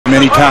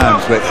many times,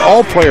 but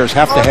all players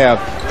have to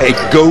have a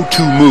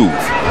go-to move.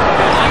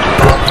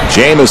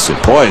 Jamison,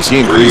 boy, as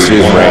he increases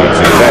his range.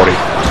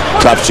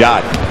 Tough shot,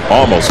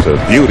 almost a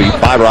beauty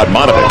by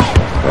Radmanovich,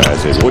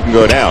 as it wouldn't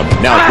go down.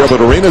 Now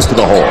Gilbert Arenas to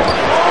the hole.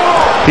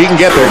 He can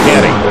get there,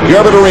 can he?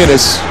 Gilbert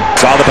Arenas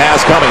saw the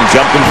pass coming,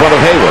 jumped in front of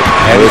Haywood.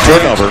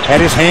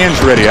 Had his hands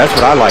ready. That's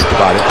what I liked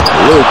about it.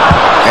 Luke,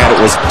 and it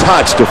was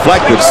touched,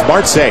 deflected,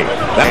 smart save.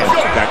 That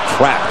got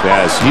trapped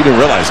as he didn't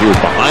realize he was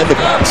behind the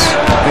glass.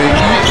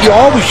 You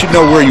always should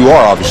know where you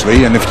are,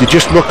 obviously, and if you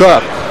just look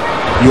up,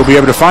 you'll be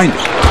able to find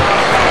it.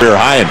 Career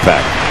high, in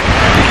fact.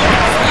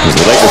 As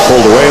the Lakers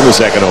pulled away in the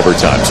second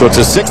overtime. So it's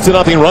a 6-0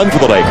 run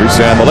for the Lakers,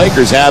 and the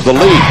Lakers have the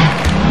lead.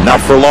 Not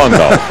for long,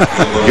 though.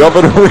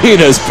 Gilbert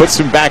Arenas puts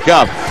him back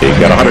up. He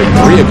got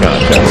 103 a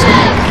contest.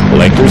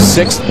 Lakers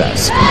 6th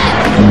best.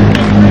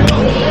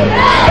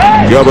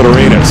 Gilbert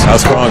Arenas, how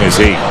strong is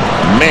he?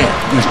 Man.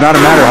 It's not a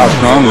matter how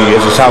strong he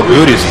is, it's how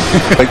good is he.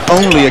 Like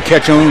only a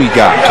catch-only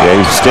guy. Yeah,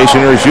 he's a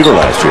stationary shooter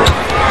last year.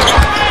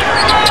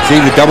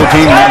 See, the double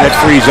team, that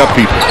frees up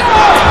people.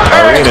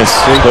 Arenas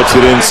puts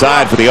it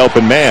inside for the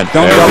open man.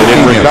 Don't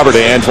recover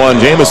to Antoine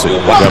Jamison.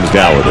 Comes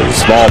down with a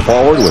small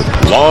forward with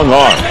long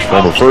arms.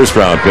 Former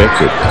first-round pick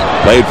that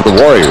played for the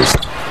Warriors.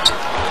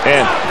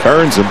 And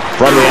turns him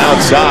from the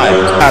outside.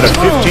 Out of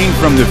 15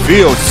 from the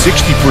field,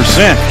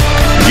 60%.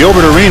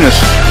 Gilbert Arenas,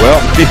 well,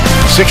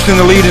 6th in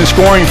the lead in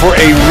scoring for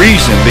a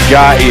reason. The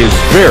guy is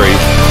very,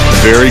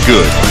 very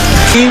good.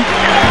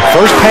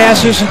 First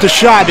pass isn't the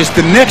shot, it's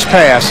the next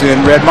pass,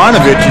 and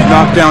Radmanovich has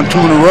knocked down 2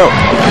 in a row.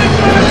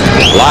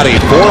 Lottie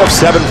 4 of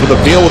 7 from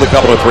the field with a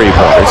couple of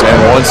three-pointers, and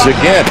once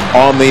again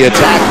on the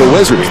attack, the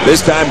Wizards.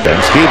 This time Ben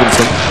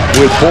Stevenson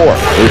with 4.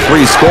 With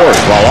 3 scores,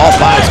 while all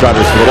 5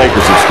 starters for the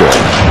Lakers have scored.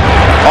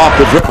 Off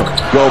the dribble,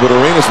 Gilbert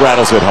Arenas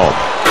rattles it home.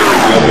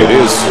 It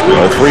is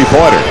a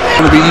three-pointer.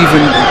 Going to be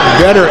even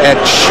better at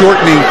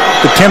shortening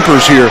the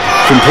tempers here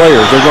from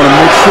players. They're going to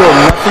make sure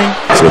nothing.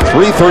 So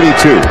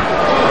 3:32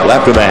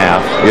 left in the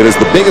half. It is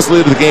the biggest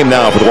lead of the game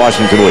now for the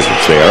Washington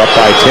Wizards. They are up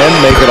by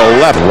 10, make it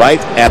 11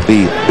 right at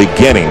the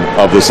beginning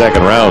of the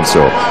second round.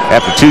 So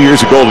after 2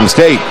 years at Golden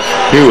State,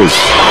 he was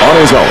on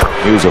his own.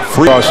 He was a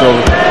free crossover.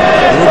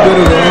 A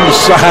little bit of the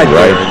inside,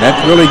 right? And that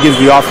really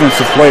gives the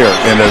offensive player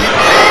a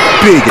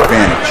big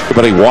advantage.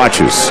 Everybody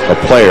watches a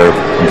player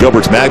in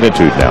Gilbert's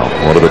magnitude now.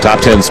 One of the top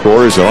 10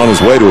 scorers and on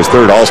his way to his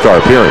 3rd All-Star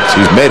appearance.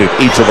 He's made it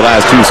each of the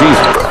last 2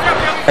 seasons.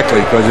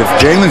 Exactly, because if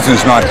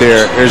Jamison's not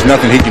there, there's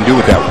nothing he can do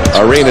with that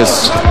one.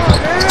 Arenas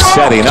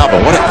setting up, and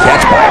what a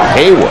catch by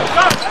Haywood.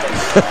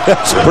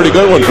 That's a pretty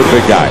good one for the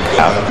big guy.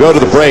 Go to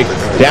the break,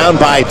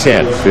 down by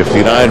 10,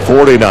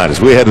 59-49.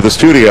 As we head to the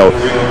studio,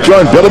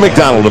 join Billy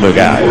McDonald and the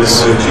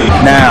guys.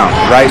 Now,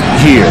 right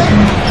here.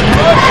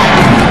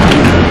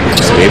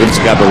 Stevens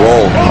got the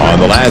roll on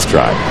the last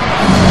drive.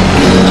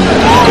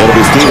 It'll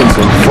be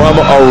Stevenson from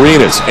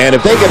Arenas. And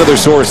if they get other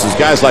sources,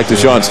 guys like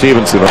Deshaun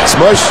Stevenson,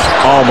 smush,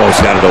 almost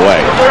got it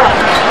away.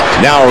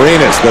 Now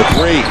Arenas, the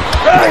 3.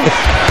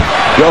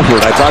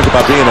 Gilbert, I talked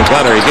about being a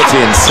gunner. He gets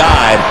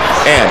inside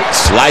and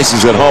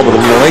slices it home with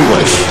a little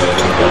English.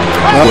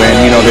 When,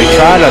 they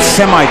tried a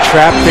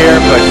semi-trap there,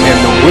 but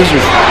the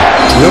Wizards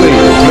really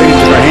played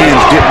into their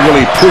hands, didn't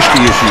really push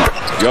the issue.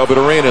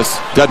 Gilbert Arenas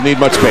doesn't need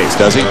much space,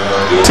 does he?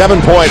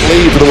 7-point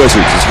lead for the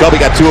Wizards.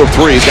 Kobe got 2 of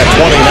 3. He's got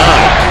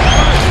 29.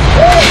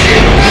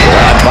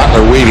 Ron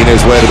Butler weaving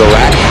his way to the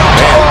rack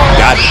and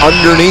got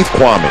underneath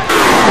Kwame.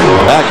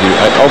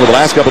 Over the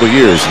last couple of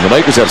years, and the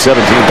Lakers have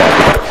 17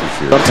 back-to-backs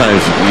this year.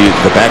 Sometimes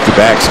the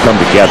back-to-backs come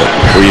together,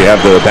 where you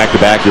have the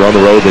back-to-back, you're on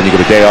the road, then you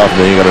get a day off,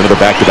 and then you got another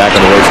back-to-back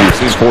on the road. So you've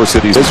seen 4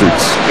 cities.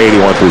 Wizards,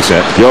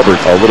 81%.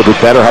 Gilbert, a little bit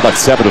better. How about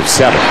 7 of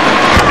 7?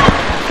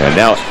 And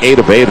now 8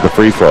 of 8 at the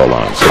free throw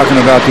line. Talking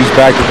about these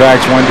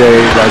back-to-backs one day,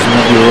 guys,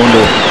 we were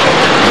on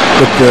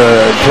put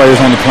the players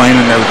on the plane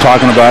and they were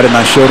talking about it, and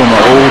I showed them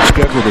an old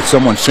schedule that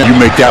someone sent. You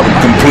make that one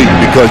complete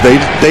because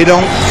they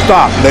don't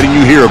stop letting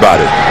you hear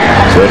about it.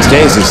 So it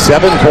stays a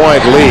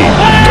 7-point lead.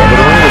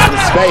 Gilbert Arenas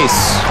with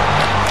space.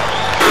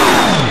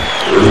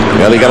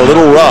 Well, he got a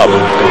little rub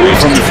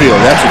from the field.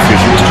 That's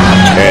efficient.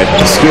 And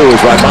Stu, as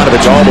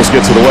Radmanovich almost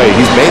gets it away,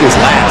 he's made his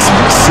last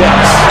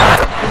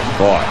 6.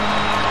 Boy.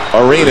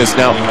 Arenas,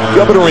 now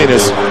Gilbert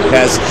Arenas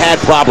has had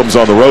problems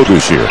on the road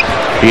this year.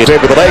 He had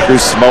favored the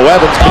Lakers. Mo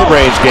Evans,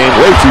 mid-range game,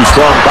 way too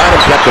strong.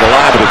 Bynum kept it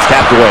alive, but it's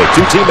tapped away.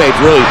 2 teammates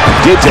really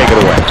did take it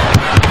away.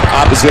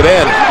 Opposite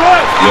end.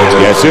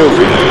 Guess who?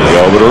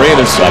 Gilbert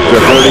Arenas up to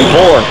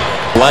 34.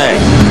 Lang.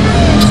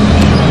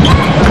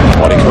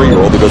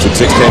 23-year-old that goes at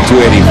 6'10",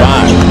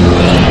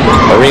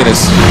 285.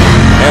 Arenas.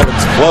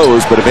 Evans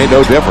closed, but it made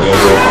no difference.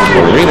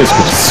 Arenas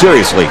could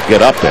seriously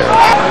get up there.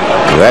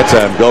 That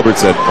time, Gilbert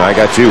said, I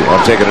got you.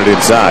 I'm taking it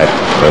inside.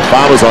 The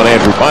foul was on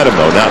Andrew Bynum,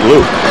 though, not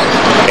Luke.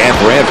 And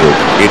for Andrew,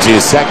 it's his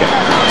 2nd.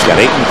 He's got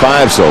 8 and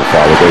 5 so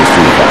far with those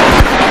 2 fouls.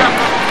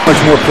 Much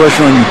more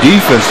pressure on you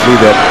defensively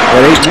that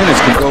 8 minutes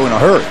can go in a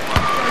hurry.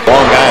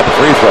 Long guy at the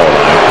free throw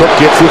line. Cook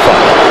gets the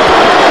foul.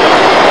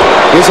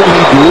 Isn't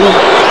he due?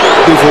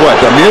 Due for what?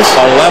 The miss?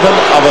 11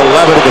 of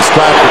 11 to the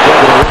strike for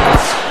Gilbert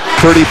Arenas.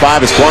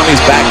 35 as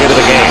Kwame's back into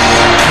the game.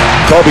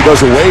 Kobe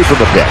goes away from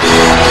the pick.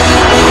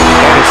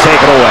 And it's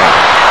taken away.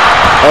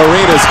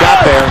 Arenas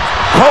got there.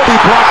 Kobe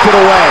blocked it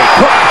away.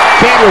 Cook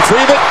can't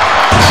retrieve it.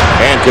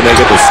 And can they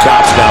get the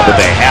stops now that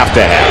they have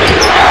to have?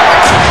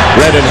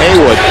 Brendan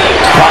Haywood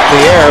caught in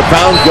the air,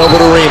 found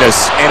Gilbert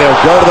Arenas, and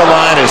he'll go to the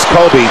line as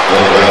Kobe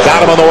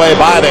got him on the way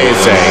by, they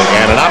say.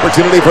 And an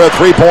opportunity for a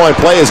three-point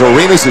play as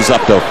Arenas is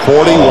up to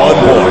 41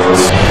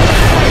 points.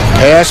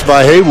 Pass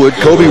by Haywood.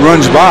 Kobe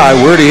runs by.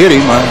 Where'd he hit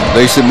him?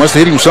 They said must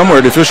have hit him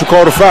somewhere. The official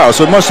called a foul,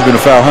 so it must have been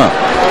a foul, huh?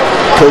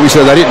 Kobe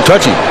says, I didn't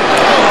touch him.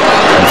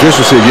 The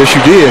official said, yes,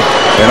 you did,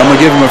 and I'm going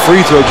to give him a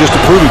free throw just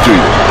to prove it to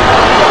you.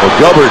 Well,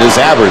 Gilbert has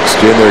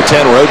averaged in their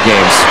 10 road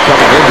games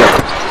coming into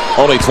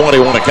only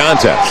 21 a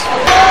contest.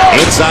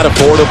 Inside of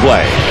 4 to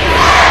play.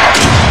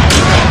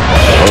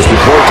 Most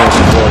important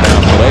for now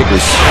for the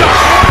Lakers.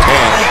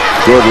 And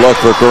good look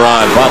for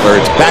Caron Butler.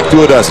 It's back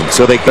to a dozen.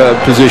 So they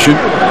position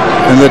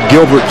and let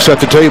Gilbert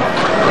set the table.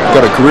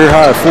 Got a career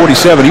high of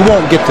 47. He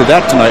won't get to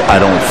that tonight, I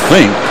don't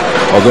think.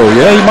 Although,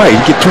 yeah, he might.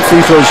 He get 2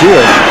 free throws here.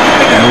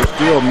 And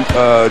still,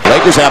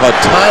 Lakers have a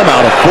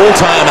timeout, a full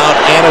timeout,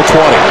 and a 20.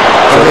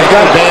 So they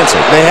got advancing.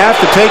 They have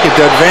to take it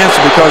to advance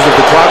because of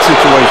the clock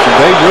situation.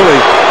 They really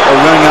are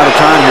running out of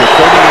time here.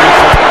 39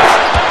 seconds.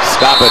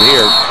 Stop it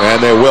here, and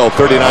they will.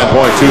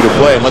 39.2 to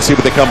play, and let's see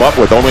what they come up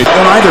with. Only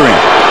on either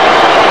end.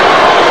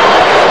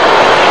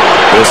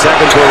 The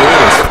second for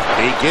Arenas.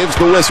 He gives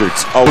the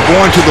Wizards. Oh,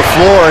 going to the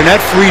floor, and that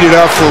freed it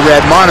up for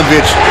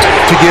Radmanovich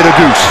to get a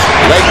deuce.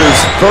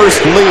 Lakers' first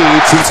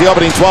lead since the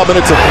opening 12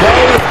 minutes of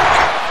play.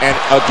 And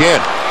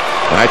again,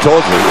 and I told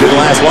you, it didn't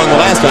last long the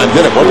last time,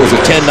 did it? What was it,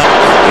 10-9?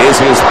 Is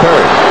his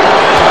third.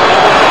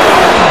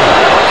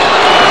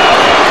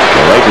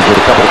 The Lakers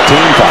with a couple of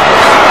team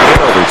fouls in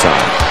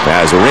overtime.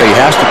 As Arenas, he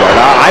has to guard.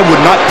 I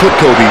would not put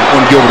Kobe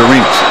on Gilbert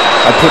Arenas.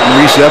 I'd put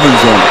Maurice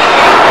Evans on him.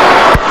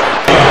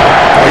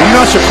 Are you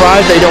not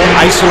surprised they don't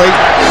isolate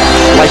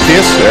like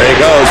this? There he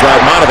goes.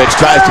 Radmanovich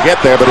tries to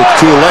get there, but it's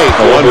too late.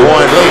 A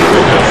 1-point lead.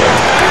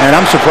 And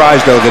I'm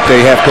surprised, though, that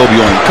they have Kobe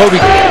on him. Kobe.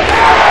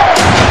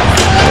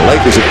 The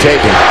Lakers have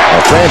taken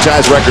a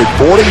franchise record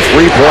 43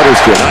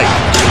 pointers tonight.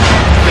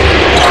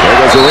 There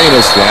goes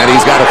Arenas, and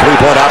he's got a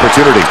three-point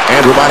opportunity.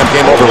 Andrew Bynum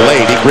came over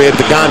late. He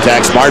created the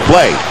contact. Smart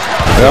play.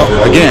 Well,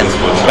 again,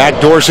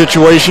 backdoor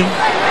situation.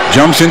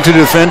 Jumps into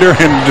the defender,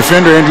 and the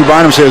defender, Andrew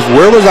Bynum, says,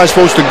 where was I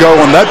supposed to go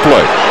on that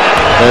play?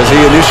 As he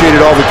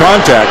initiated all the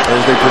contact,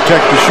 as they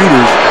protect the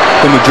shooters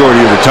the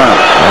majority of the time.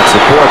 That's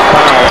the fourth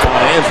foul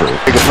on Andrew.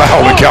 Take a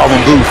foul with Calvin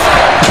Booth.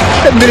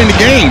 Hadn't been in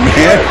the game,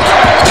 man.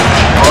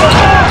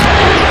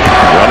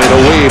 Running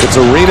a weave.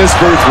 It's Arenas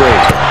for 3.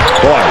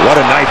 Boy,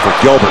 what a night for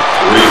Gilbert.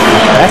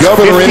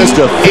 Gilbert Arenas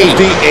to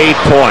 58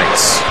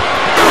 points.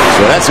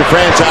 So that's a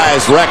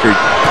franchise record.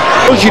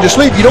 Puts you to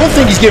sleep. You don't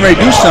think he's getting ready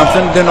to do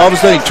something. Then all of a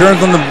sudden he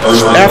turns on the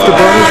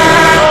afterburners,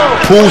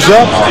 pulls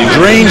up,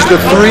 drains the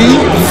 3.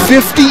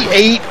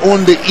 58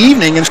 on the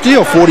evening and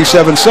still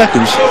 47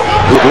 seconds.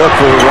 Good look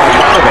for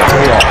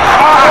Radmanovich.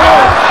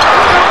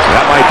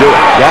 That might do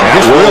it. That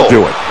will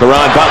do it.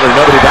 Caron Butler,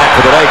 nobody back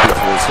for the Lakers.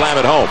 Will slam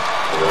it home.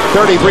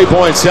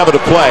 33.7 to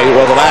play.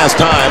 Well, the last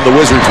time the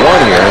Wizards won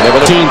here, and they have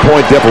a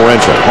 18-point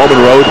differential. Home and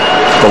road,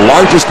 the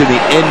largest in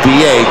the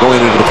NBA going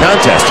into the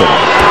contest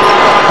tonight.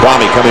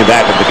 Kwame coming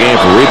back into the game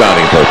for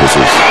rebounding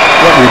purposes.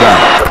 What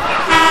rebound?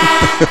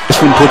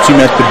 This one puts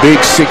him at the big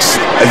 6-0.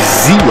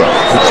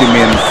 Puts him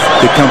in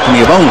the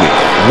company of only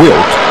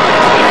Wilt,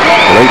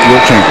 the late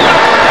Wilt Chamberlain.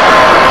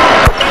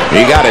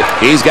 He got it.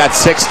 He's got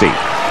 60.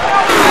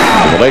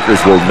 And the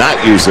Lakers will not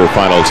use their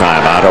final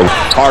timeout.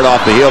 Hard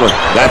off the heel, and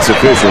that's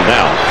official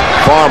now.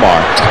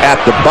 Farmar at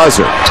the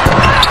buzzer.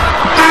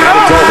 And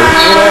it's over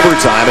in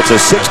overtime. It's a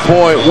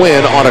 6-point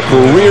win on a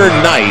career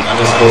night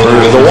for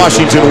the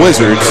Washington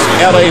Wizards.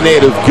 LA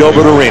native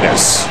Gilbert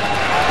Arenas.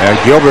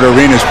 Gilbert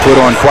Arenas put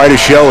on quite a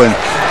show and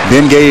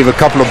then gave a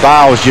couple of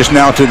bows just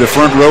now to the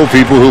front row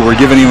people who were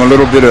giving him a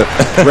little bit of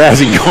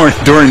razzing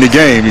during the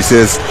game. He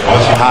says,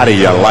 how do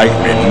you like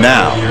me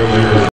now?